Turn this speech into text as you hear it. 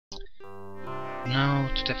Now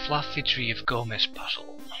to the fluffy tree of Gomez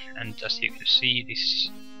puzzle, and as you can see, this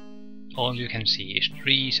all you can see is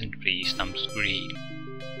trees and tree stumps green.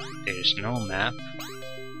 There is no map,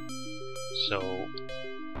 so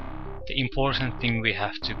the important thing we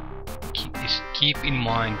have to keep in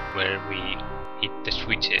mind where we hit the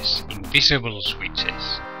switches, invisible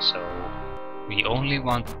switches. So we only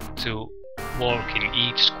want to walk in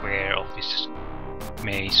each square of this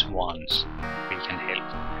maze once we can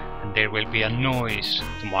help. And there will be a noise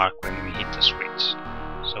to mark when we hit the switch.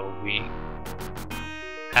 So we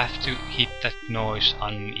have to hit that noise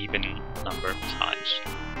uneven number of times.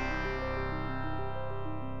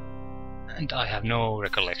 And I have no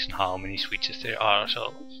recollection how many switches there are,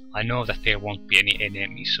 so I know that there won't be any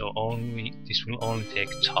enemies, so this will only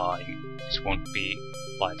take time. This won't be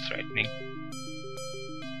life threatening.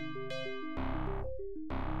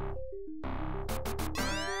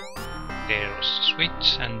 There was a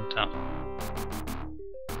switch and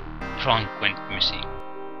trunk went missing,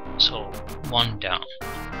 so one down.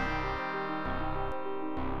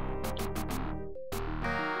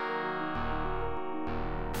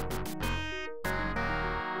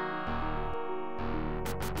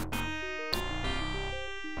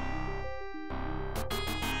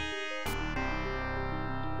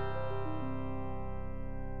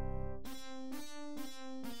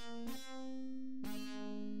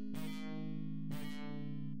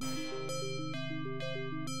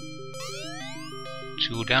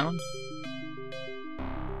 Two down.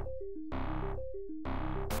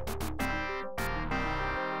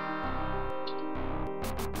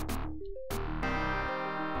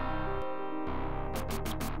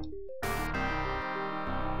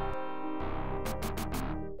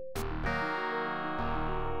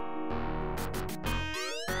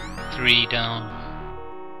 Three down.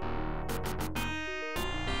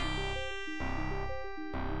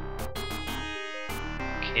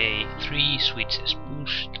 Okay, 3 switches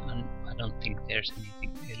pushed, and I don't think there's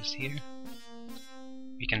anything else here.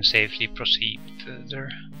 We can safely proceed further.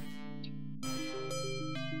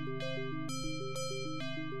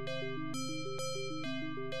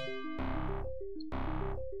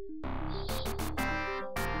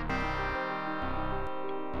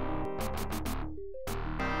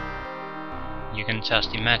 You can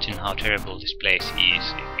just imagine how terrible this place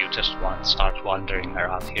is if you just start wandering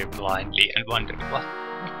around here blindly and wondering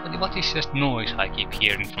what is this noise I keep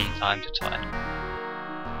hearing from time to time.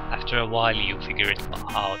 After a while you figure it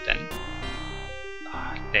out, and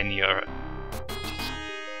then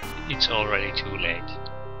it's already too late.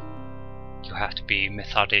 You have to be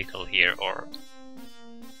methodical here or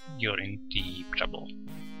you're in deep trouble.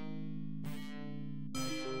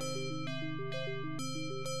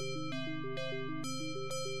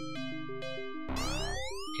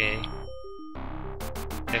 Okay,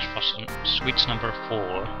 there was switch number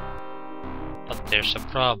 4, but there's a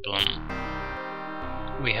problem.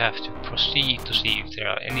 We have to proceed to see if there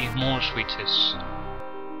are any more switches,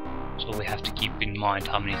 so we have to keep in mind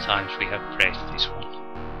how many times we have pressed this one.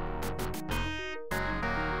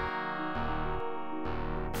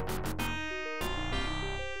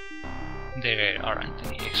 There aren't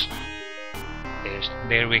any extra.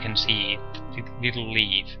 There we can see the little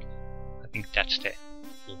leaf. I think that's the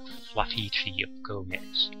fluffy tree of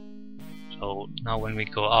Gomez. So now when we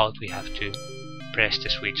go out we have to press the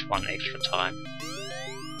switch one extra time.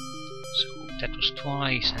 So that was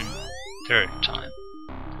twice and third time.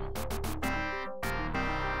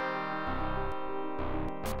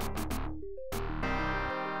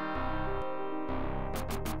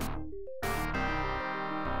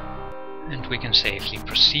 And we can safely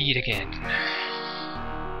proceed again.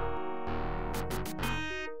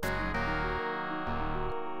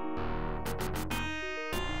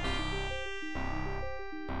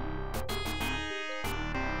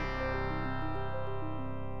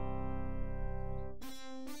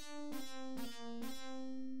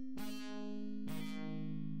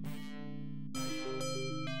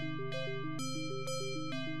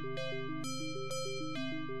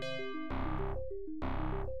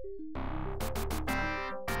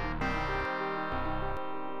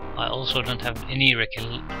 I also don't have any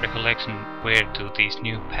recollection where do these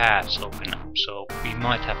new paths open up, so we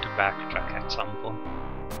might have to backtrack at some point.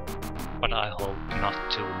 But I hope not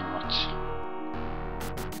too much.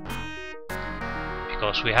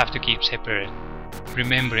 Because we have to keep separate,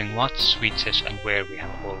 remembering what switches and where we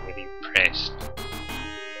have already pressed.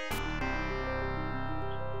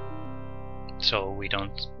 So we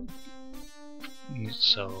don't...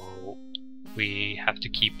 So we have to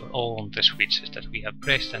keep all the switches that we have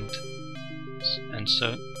pressed, and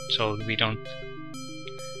so we don't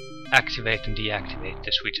activate and deactivate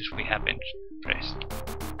the switches we haven't pressed.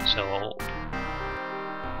 So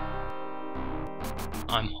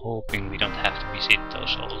I'm hoping we don't have to visit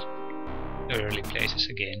those old early places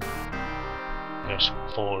again. There's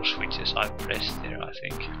 4 switches I pressed there, I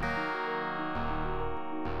think.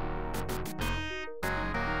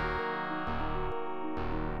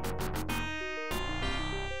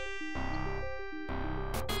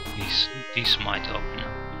 This might open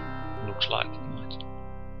up. Looks like it might.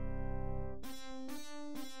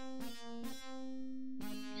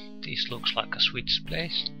 This looks like a switch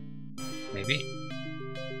place. Maybe?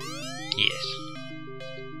 Yes.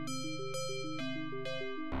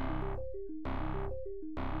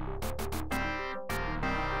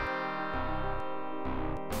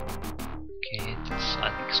 Okay, that's I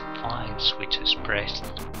think 5 switches pressed.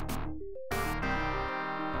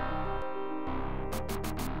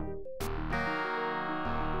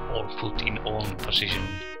 Or put in on position,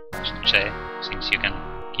 I should say, since you can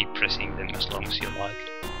keep pressing them as long as you like.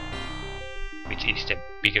 Which is the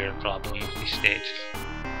bigger problem of this stage.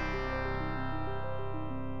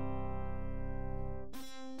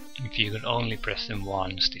 If you could only press them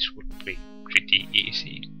once, this would be pretty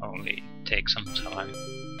easy, only take some time.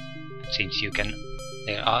 But since you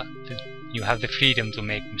have the freedom to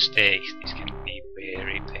make mistakes, this can be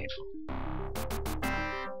very painful.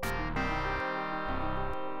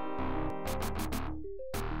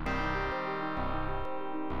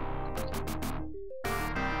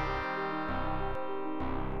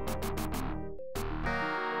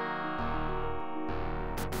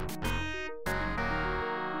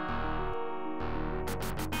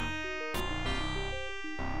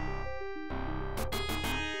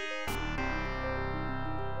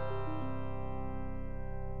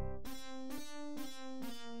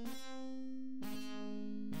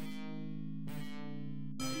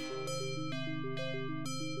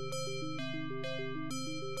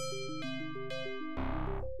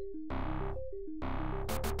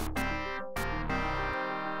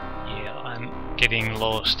 Getting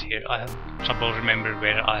lost here. I have trouble remember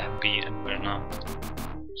where I have been and where not.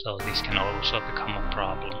 So this can also become a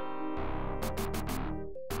problem.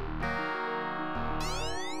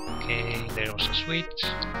 Okay, there was a switch.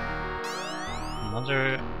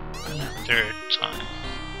 Another and a third time.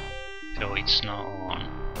 So it's now on.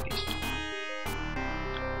 This.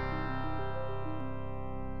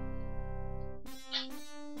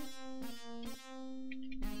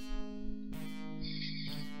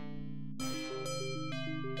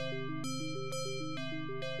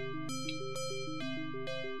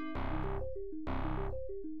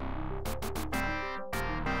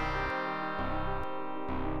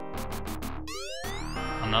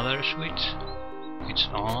 Another switch, it's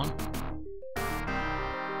on.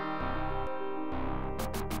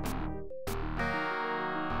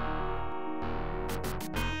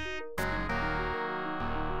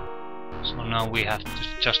 So now we have to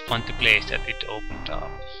just find the place that it opened up.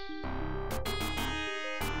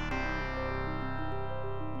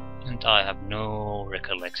 And I have no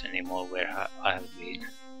recollection anymore where I have been.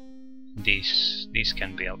 This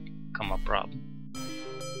can become a problem.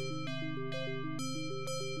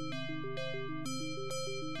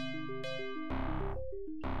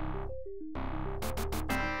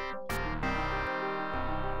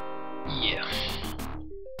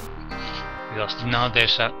 Because now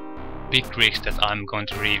there's a big risk that I'm going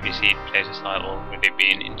to revisit places I've already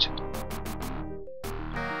been into.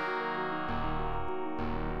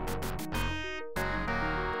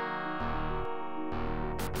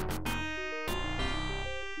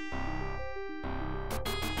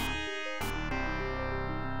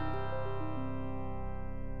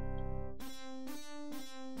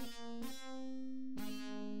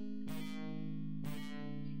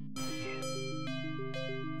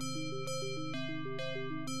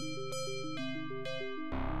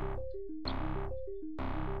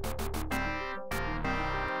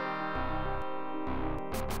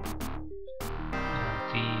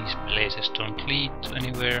 These places don't lead to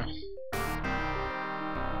anywhere.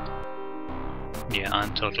 Yeah,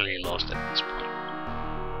 I'm totally lost at this point.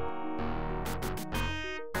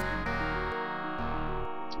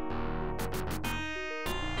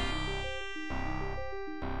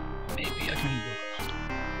 Maybe I can go.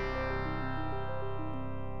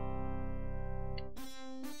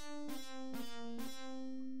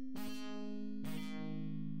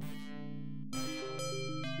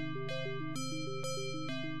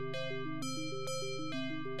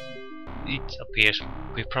 It appears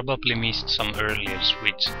we probably missed some earlier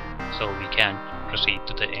switch, so we can't proceed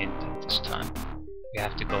to the end at this time. We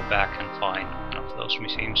have to go back and find one of those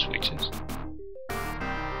missing switches.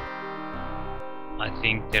 I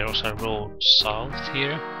think there was a road south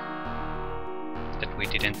here. that we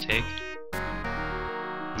didn't take.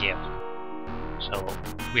 Yeah. So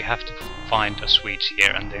we have to find a switch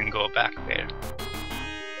here and then go back there.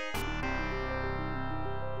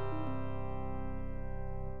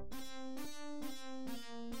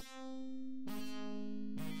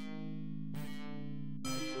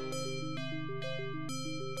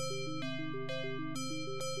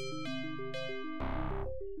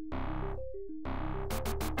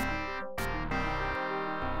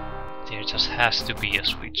 There just has to be a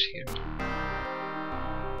switch here.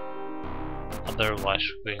 Otherwise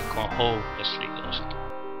we'll go hopelessly lost.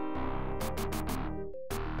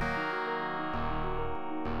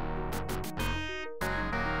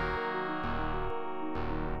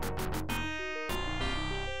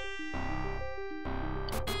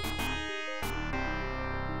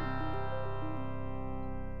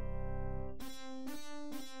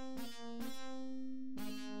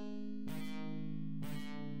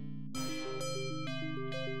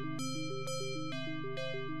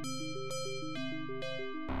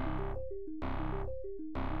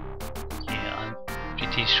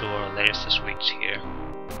 Pretty sure there's a switch here.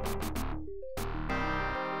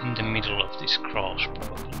 In the middle of this cross,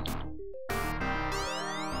 probably.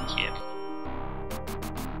 Yep.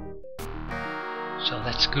 So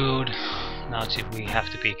that's good. Now we have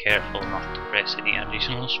to be careful not to press any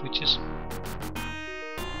additional switches.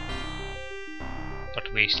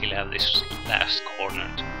 But we still have this last corner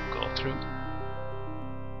to go through.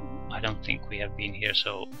 I don't think we have been here,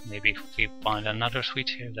 so maybe if we find another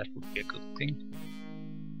switch here, that would be a good thing.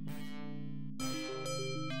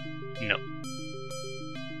 No.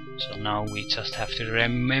 So now we just have to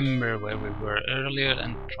remember where we were earlier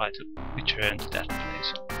and try to return to that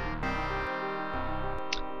place.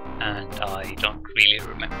 And I don't really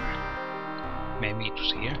remember. Maybe it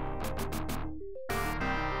was here?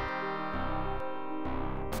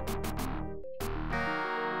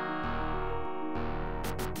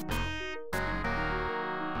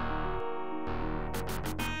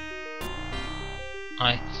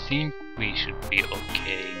 I think we should be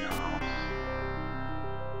okay now.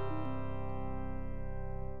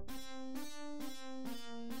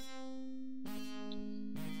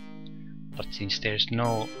 But since there's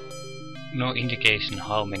no indication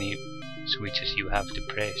how many switches you have to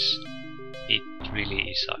press, it really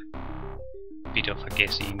is a bit of a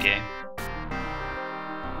guessing game.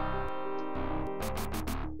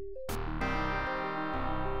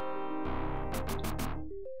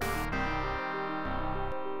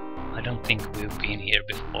 I don't think we've been here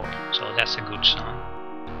before, so that's a good sign.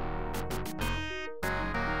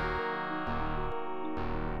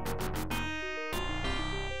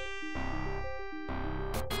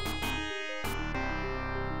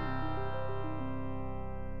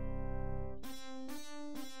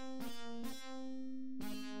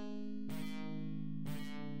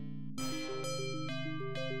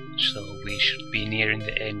 So we should be nearing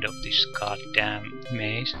the end of this goddamn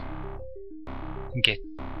maze.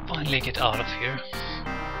 Finally get out of here.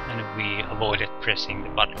 And we avoided pressing the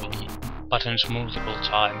buttons multiple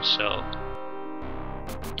times, so...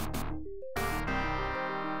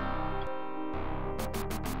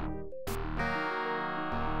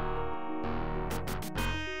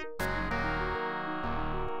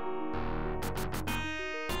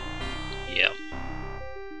 yeah.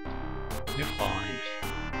 We're fine.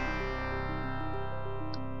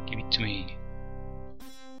 Give it to me.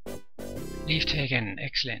 Leave taken,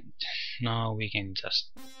 excellent. Now we can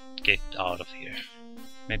just get out of here.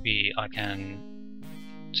 Maybe I can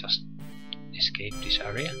just escape this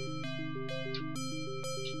area.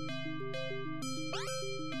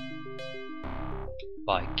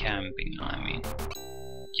 By camping, I mean.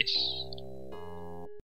 Yes.